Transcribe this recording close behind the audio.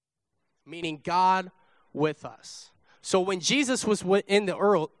meaning God with us. So when Jesus was in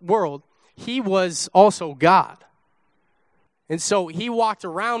the world, he was also God. And so he walked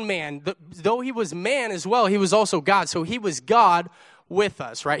around man. Though he was man as well, he was also God. So he was God with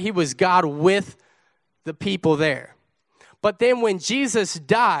us, right? He was God with the people there. But then when Jesus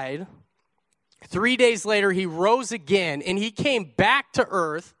died, 3 days later, he rose again, and he came back to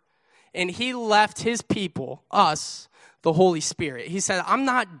earth, and he left his people, us, the Holy Spirit. He said, I'm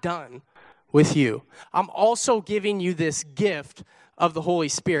not done with you. I'm also giving you this gift of the Holy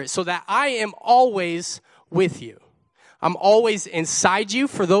Spirit so that I am always with you. I'm always inside you.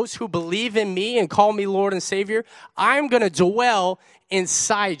 For those who believe in me and call me Lord and Savior, I'm going to dwell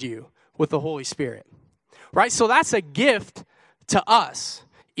inside you with the Holy Spirit. Right? So that's a gift to us.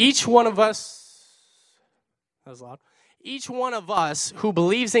 Each one of us, that was loud. Each one of us who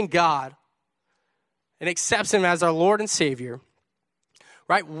believes in God and accepts him as our Lord and Savior,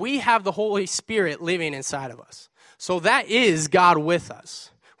 right? We have the Holy Spirit living inside of us. So that is God with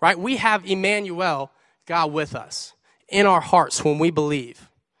us, right? We have Emmanuel, God with us, in our hearts when we believe.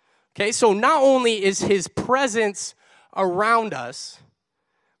 Okay, so not only is his presence around us,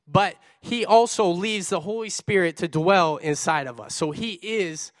 but he also leaves the Holy Spirit to dwell inside of us. So he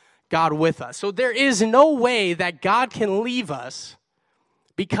is God with us. So there is no way that God can leave us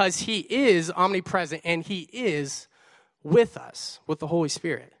because he is omnipresent and he is with us, with the Holy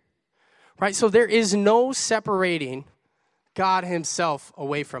Spirit. Right? So there is no separating God himself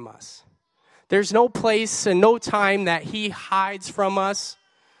away from us. There's no place and no time that he hides from us,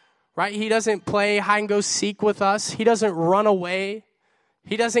 right? He doesn't play hide and go seek with us. He doesn't run away.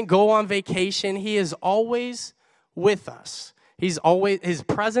 He doesn't go on vacation. He is always with us. His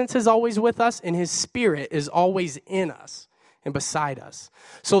presence is always with us, and his Spirit is always in us and beside us.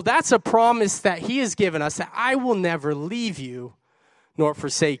 So that's a promise that he has given us, that I will never leave you nor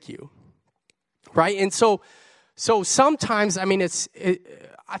forsake you, right? And so sometimes, I mean,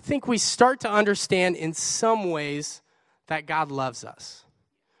 I think we start to understand in some ways that God loves us,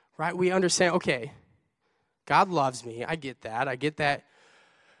 right? We understand, okay, God loves me. I get that. I get that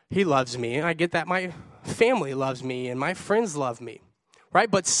he loves me. I get that my family loves me and my friends love me, right?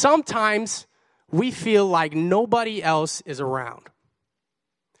 But sometimes we feel like nobody else is around,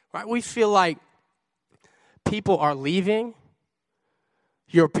 right? We feel like people are leaving.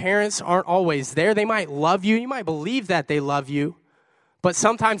 Your parents aren't always there. They might love you. You might believe that they love you. But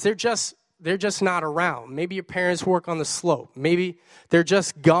sometimes they're just not around. Maybe your parents work on the slope. Maybe they're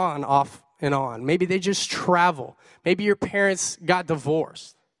just gone off and on. Maybe they just travel. Maybe your parents got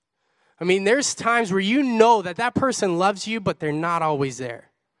divorced. I mean, there's times where you know that person loves you, but they're not always there.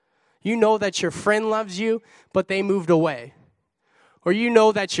 You know that your friend loves you, but they moved away. Or you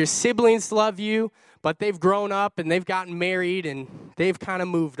know that your siblings love you, but they've grown up and they've gotten married and they've kind of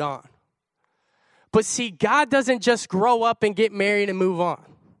moved on. But see, God doesn't just grow up and get married and move on.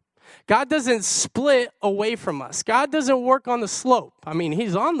 God doesn't split away from us. God doesn't work on the slope. I mean,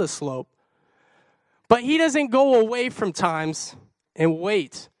 he's on the slope. But he doesn't go away from times and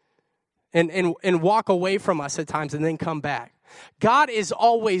wait and walk away from us at times and then come back. God is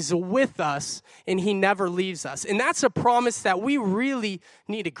always with us and he never leaves us. And that's a promise that we really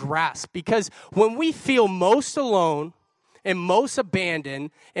need to grasp, because when we feel most alone and most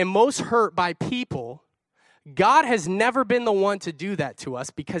abandoned and most hurt by people, God has never been the one to do that to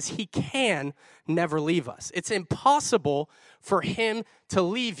us, because he can never leave us. It's impossible for him to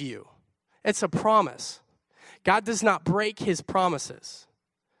leave you. It's a promise. God does not break his promises.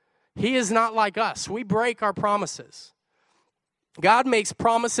 He is not like us. We break our promises. God makes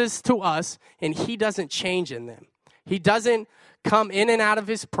promises to us, and he doesn't change in them. He doesn't come in and out of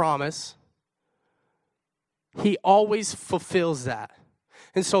his promise. He always fulfills that.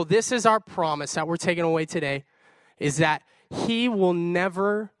 And so this is our promise that we're taking away today, is that he will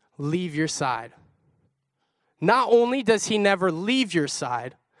never leave your side. Not only does he never leave your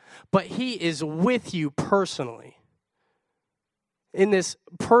side, but he is with you personally. In this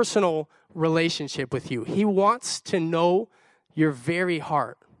personal relationship with you. He wants to know your very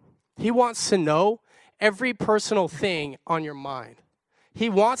heart. He wants to know every personal thing on your mind. He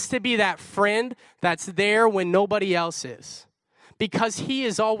wants to be that friend that's there when nobody else is, because he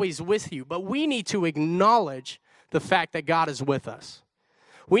is always with you. But we need to acknowledge the fact that God is with us.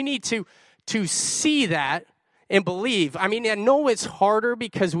 We need to see that and believe. I mean, I know it's harder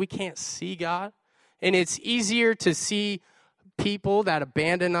because we can't see God, and it's easier to see people that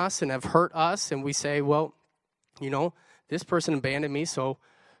abandon us and have hurt us, and we say, well, you know, this person abandoned me, so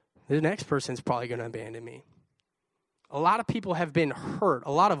the next person's probably going to abandon me. A lot of people have been hurt.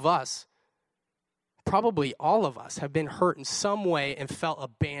 A lot of us, probably all of us, have been hurt in some way and felt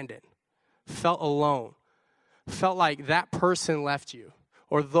abandoned. felt alone, felt like that person left you,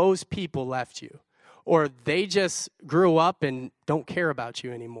 or those people left you, or they just grew up and don't care about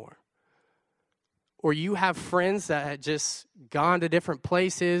you anymore. Or you have friends that had just gone to different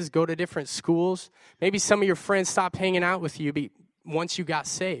places, go to different schools. Maybe some of your friends stopped hanging out with you once you got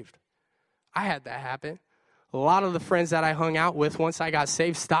saved. I had that happen. A lot of the friends that I hung out with once I got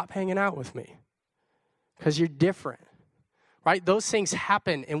saved stopped hanging out with me because you're different, right? Those things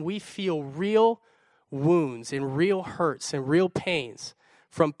happen, and we feel real wounds and real hurts and real pains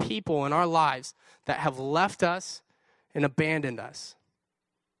from people in our lives that have left us and abandoned us.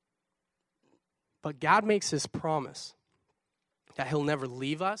 But God makes this promise that he'll never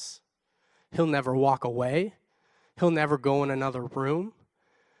leave us. He'll never walk away. He'll never go in another room.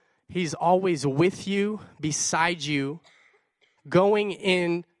 He's always with you, beside you, going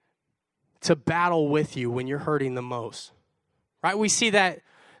in to battle with you when you're hurting the most. Right? We see that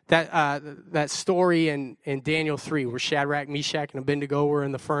story in Daniel 3 where Shadrach, Meshach, and Abednego were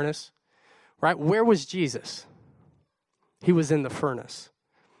in the furnace. Right? Where was Jesus? He was in the furnace.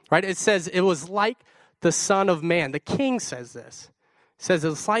 Right? It says it was like the Son of Man. The King says this. It says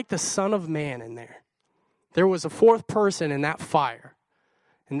it's like the Son of Man in there. There was a fourth person in that fire,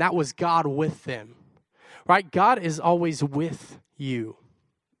 and that was God with them. Right? God is always with you.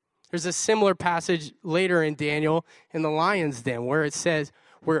 There's a similar passage later in Daniel in the lion's den where it says,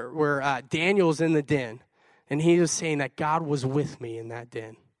 where Daniel's in the den, and he was saying that God was with me in that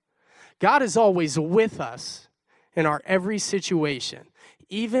den. God is always with us in our every situation.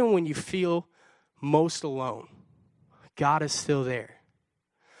 Even when you feel most alone, God is still there.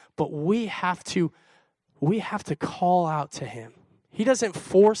 But we have to call out to him. He doesn't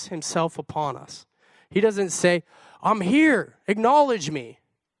force himself upon us. He doesn't say, I'm here, acknowledge me.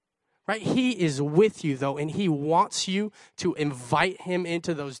 Right? He is with you, though, and he wants you to invite him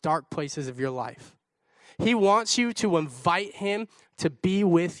into those dark places of your life. He wants you to invite him to be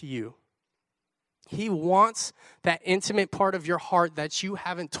with you. He wants that intimate part of your heart that you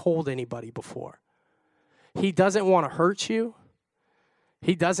haven't told anybody before. He doesn't want to hurt you.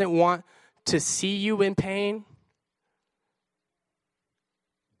 He doesn't want to see you in pain.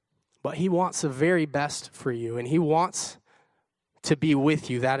 But he wants the very best for you, and he wants to be with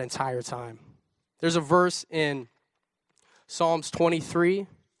you that entire time. There's a verse in Psalms 23.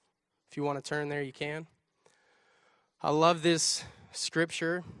 If you want to turn there, you can. I love this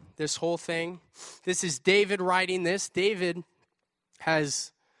scripture. This whole thing. This is David writing this. David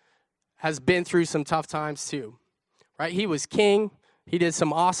has been through some tough times too, right? He was king. He did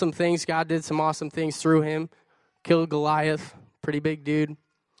some awesome things. God did some awesome things through him. Killed Goliath, pretty big dude.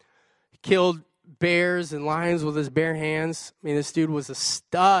 Killed bears and lions with his bare hands. I mean, this dude was a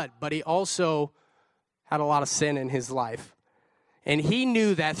stud, but he also had a lot of sin in his life. And he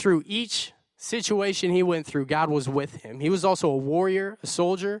knew that through each situation he went through, God was with him. He was also a warrior, a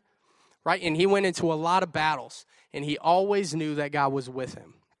soldier, right? And he went into a lot of battles, and he always knew that God was with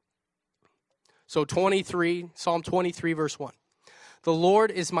him. So Psalm 23, verse 1. The Lord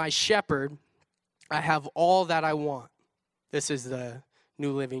is my shepherd. I have all that I want. This is the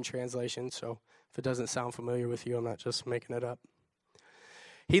New Living Translation, so if it doesn't sound familiar with you, I'm not just making it up.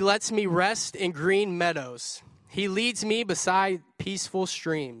 He lets me rest in green meadows. He leads me beside peaceful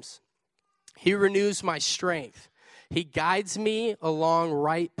streams. He renews my strength. He guides me along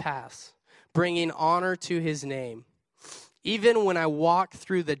right paths, bringing honor to his name. Even when I walk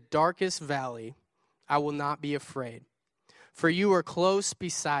through the darkest valley, I will not be afraid. For you are close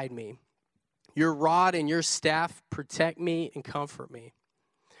beside me. Your rod and your staff protect me and comfort me.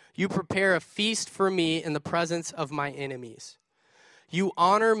 You prepare a feast for me in the presence of my enemies. You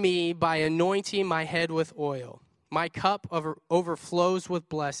honor me by anointing my head with oil. My cup overflows with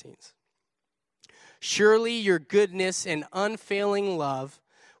blessings. Surely your goodness and unfailing love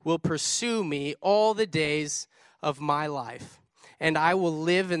will pursue me all the days of my life, and I will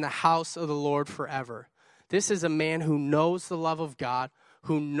live in the house of the Lord forever. This is a man who knows the love of God,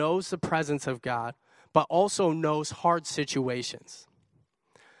 who knows the presence of God, but also knows hard situations.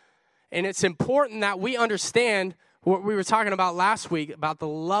 And it's important that we understand what we were talking about last week about the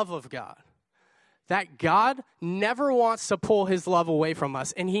love of God. That God never wants to pull his love away from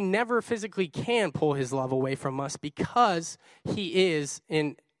us, and he never physically can pull his love away from us because he is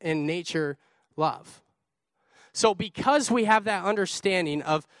in nature love. So because we have that understanding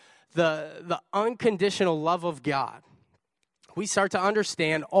of the unconditional love of God, we start to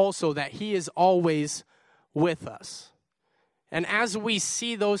understand also that he is always with us. And as we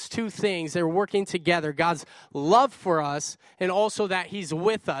see those two things, they're working together, God's love for us and also that he's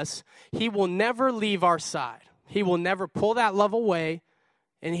with us, he will never leave our side. He will never pull that love away,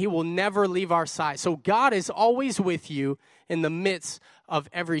 and he will never leave our side. So God is always with you in the midst of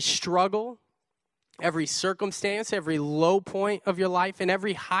every struggle, every circumstance, every low point of your life, and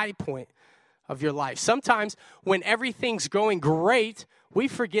every high point of your life. Sometimes when everything's going great, we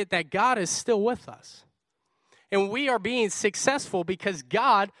forget that God is still with us. And we are being successful because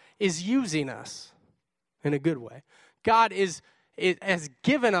God is using us in a good way. God has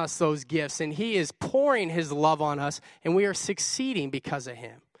given us those gifts, and he is pouring his love on us, and we are succeeding because of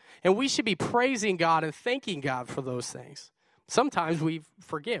him. And we should be praising God and thanking God for those things. Sometimes we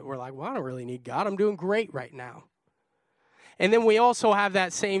forget. We're like, well, I don't really need God. I'm doing great right now. And then we also have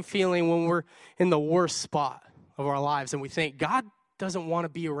that same feeling when we're in the worst spot of our lives, and we think, God doesn't want to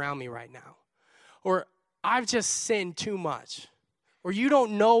be around me right now. Or I've just sinned too much. Or you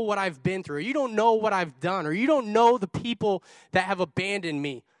don't know what I've been through. Or you don't know what I've done. Or you don't know the people that have abandoned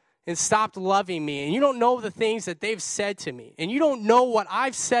me and stopped loving me. And you don't know the things that they've said to me. And you don't know what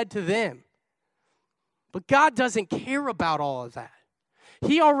I've said to them. But God doesn't care about all of that.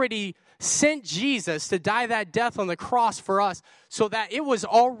 He already sent Jesus to die that death on the cross for us so that it was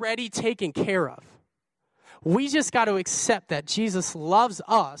already taken care of. We just got to accept that Jesus loves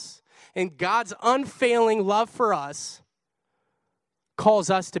us, and God's unfailing love for us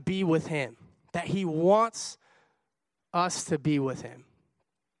calls us to be with him, that he wants us to be with him.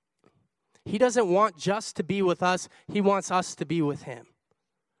 He doesn't want just to be with us. He wants us to be with him.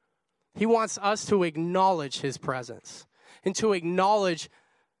 He wants us to acknowledge his presence and to acknowledge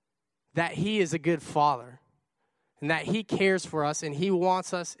that he is a good father and that he cares for us, and he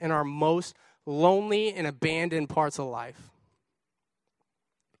wants us in our most lonely and abandoned parts of life.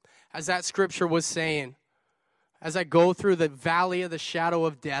 As that scripture was saying, as I go through the valley of the shadow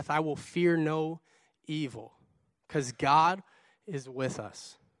of death, I will fear no evil because God is with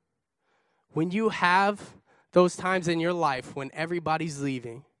us. When you have those times in your life when everybody's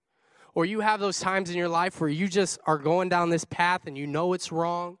leaving, or you have those times in your life where you just are going down this path and you know it's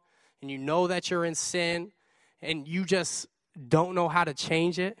wrong, and you know that you're in sin, and you just don't know how to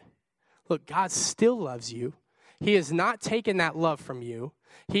change it, look, God still loves you. He has not taken that love from you.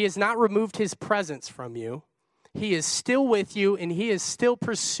 He has not removed his presence from you. He is still with you, and he is still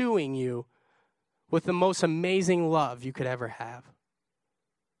pursuing you with the most amazing love you could ever have.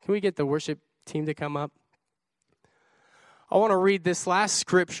 Can we get the worship team to come up? I want to read this last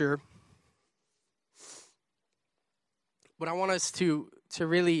scripture, but I want us to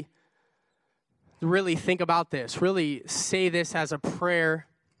really think about this, really say this as a prayer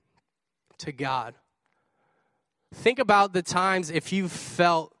to God. Think about the times if you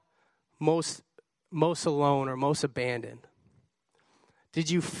felt most alone or most abandoned. Did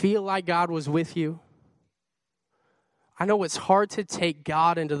you feel like God was with you? I know it's hard to take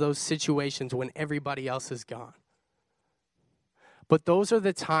God into those situations when everybody else is gone. But those are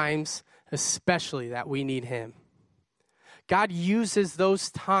the times especially that we need him. God uses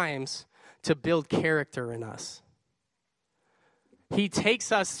those times to build character in us. He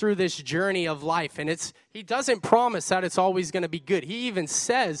takes us through this journey of life, and he doesn't promise that it's always going to be good. He even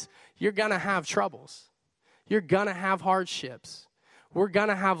says you're going to have troubles. You're going to have hardships. We're going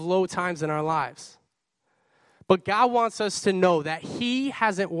to have low times in our lives. But God wants us to know that he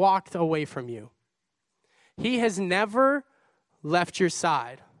hasn't walked away from you. He has never left your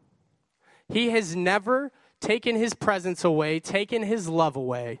side. He has never taken his presence away, taken his love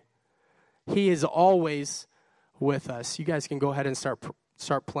away. He is always with us. You guys can go ahead and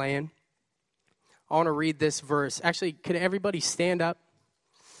start playing. I want to read this verse. Actually, could everybody stand up?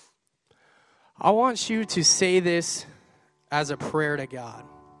 I want you to say this as a prayer to God.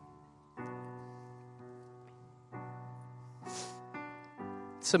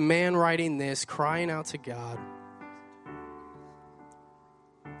 It's a man writing this, crying out to God,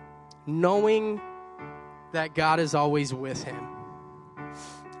 knowing that God is always with him.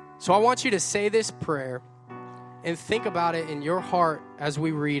 So I want you to say this prayer and think about it in your heart as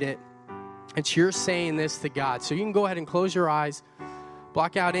we read it. It's you're saying this to God. So you can go ahead and close your eyes,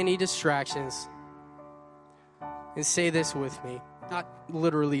 block out any distractions, and say this with me. Not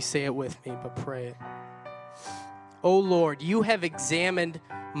literally say it with me, but pray it. Oh Lord, you have examined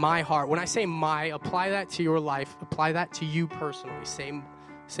my heart. When I say my, apply that to your life. Apply that to you personally.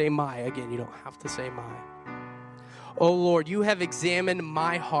 Say my. Again, you don't have to say my. Oh Lord, you have examined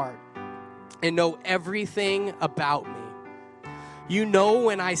my heart and know everything about me. You know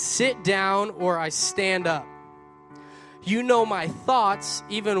when I sit down or I stand up. You know my thoughts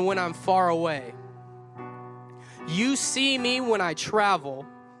even when I'm far away. You see me when I travel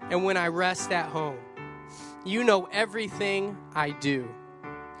and when I rest at home. You know everything I do.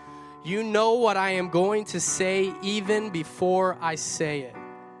 You know what I am going to say even before I say it.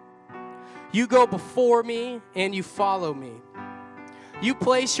 You go before me and you follow me. You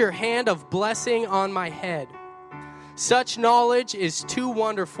place your hand of blessing on my head. Such knowledge is too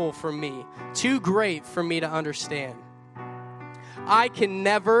wonderful for me, too great for me to understand. I can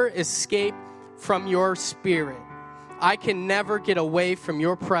never escape from your spirit. I can never get away from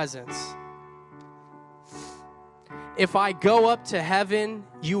your presence. If I go up to heaven,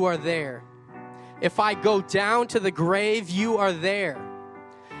 you are there. If I go down to the grave, you are there.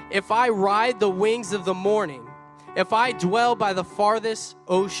 If I ride the wings of the morning, if I dwell by the farthest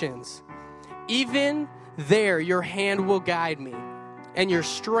oceans, even there your hand will guide me, and your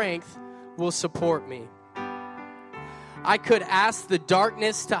strength will support me. I could ask the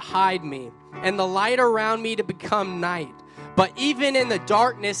darkness to hide me, and the light around me to become night. But even in the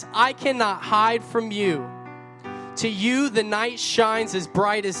darkness, I cannot hide from you. To you, the night shines as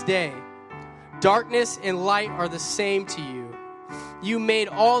bright as day. Darkness and light are the same to you. You made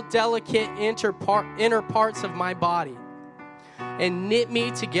all delicate inner parts of my body and knit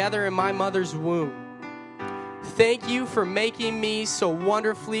me together in my mother's womb. Thank you for making me so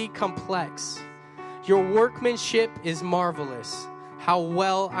wonderfully complex. Your workmanship is marvelous. How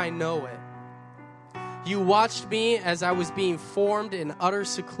well I know it. You watched me as I was being formed in utter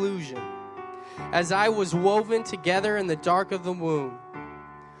seclusion, as I was woven together in the dark of the womb.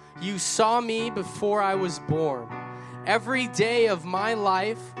 You saw me before I was born. Every day of my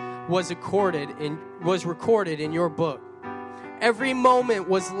life was recorded in your book. Every moment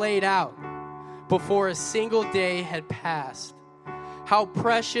was laid out before a single day had passed. How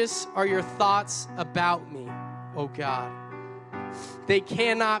precious are your thoughts about me, O God. They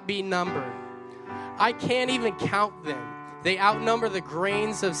cannot be numbered. I can't even count them. They outnumber the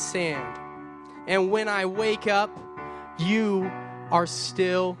grains of sand. And when I wake up, you are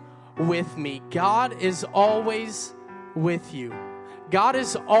still with me. God is always with you. God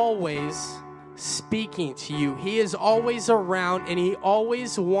is always speaking to you. He is always around, and He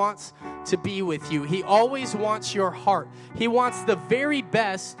always wants to be with you. He always wants your heart. He wants the very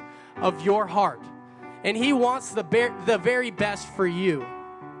best of your heart. And He wants the very best for you.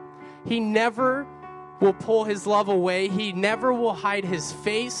 He never will pull His love away. He never will hide His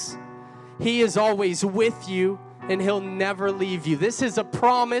face. He is always with you, and He'll never leave you. This is a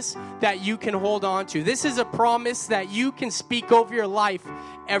promise that you can hold on to. This is a promise that you can speak over your life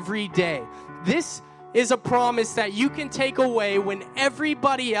every day. This is a promise that you can take away when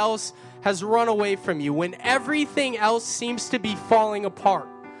everybody else has run away from you, when everything else seems to be falling apart,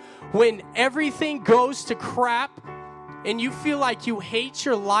 when everything goes to crap and you feel like you hate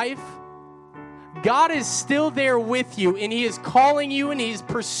your life. God is still there with you, and He is calling you, and He's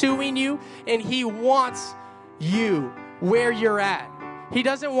pursuing you, and He wants you where you're at. He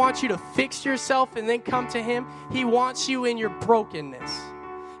doesn't want you to fix yourself and then come to Him. He wants you in your brokenness.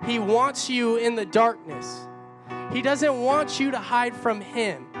 He wants you in the darkness. He doesn't want you to hide from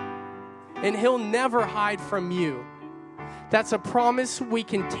Him, and He'll never hide from you. That's a promise we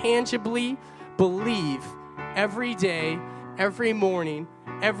can tangibly believe every day, every morning,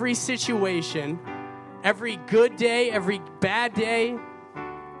 every situation, every good day, every bad day.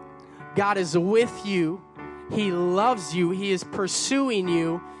 God is with you. He loves you. He is pursuing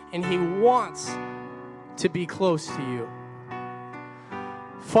you, and He wants to be close to you.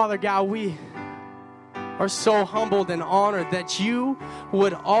 Father God, we are so humbled and honored that you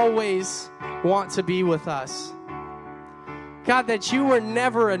would always want to be with us. God, that you were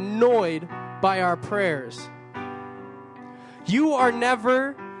never annoyed by our prayers. You are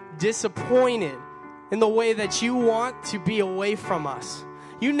never disappointed in the way that you want to be away from us.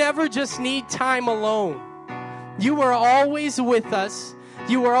 You never just need time alone. You are always with us.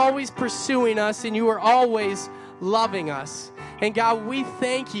 You are always pursuing us, and you are always loving us. And God, we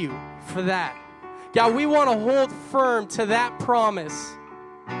thank you for that. God, we want to hold firm to that promise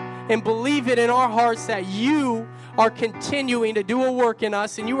and believe it in our hearts that you are continuing to do a work in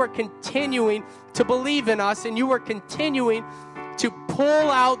us, and you are continuing to believe in us, and you are continuing to pull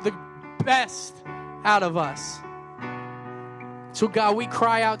out the best out of us. So God, we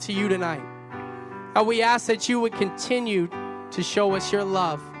cry out to you tonight. God, we ask that you would continue to show us your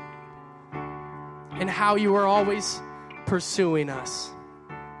love and how you are always pursuing us.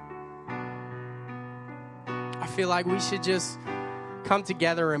 I feel like we should just come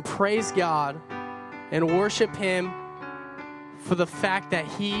together and praise God and worship Him for the fact that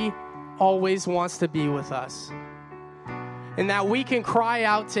He always wants to be with us. And that we can cry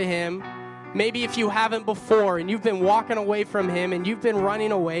out to Him. Maybe if you haven't before and you've been walking away from Him and you've been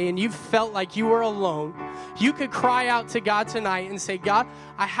running away and you've felt like you were alone, you could cry out to God tonight and say, God,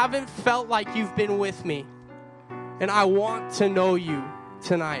 I haven't felt like you've been with me, and I want to know you.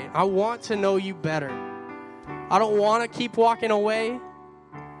 tonight. I want to know you better. I don't want to keep walking away.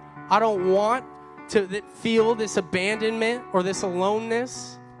 I don't want to feel this abandonment or this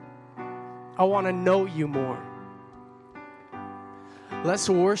aloneness. I want to know you more. Let's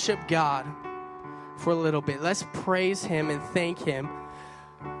worship God for a little bit. Let's praise him and thank him.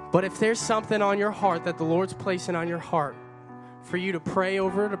 But if there's something on your heart that the Lord's placing on your heart for you to pray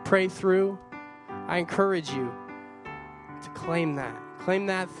over, to pray through, I encourage you to claim that. Claim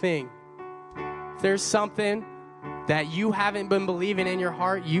that thing. If there's something that you haven't been believing in your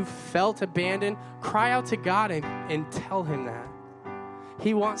heart, you felt abandoned, cry out to God and tell him that.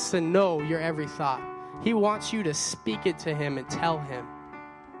 He wants to know your every thought. He wants you to speak it to him and tell him.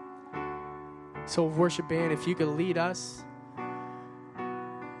 So worship band, if you could lead us,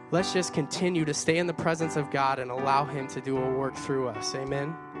 let's just continue to stay in the presence of God and allow him to do a work through us.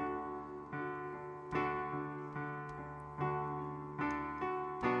 Amen.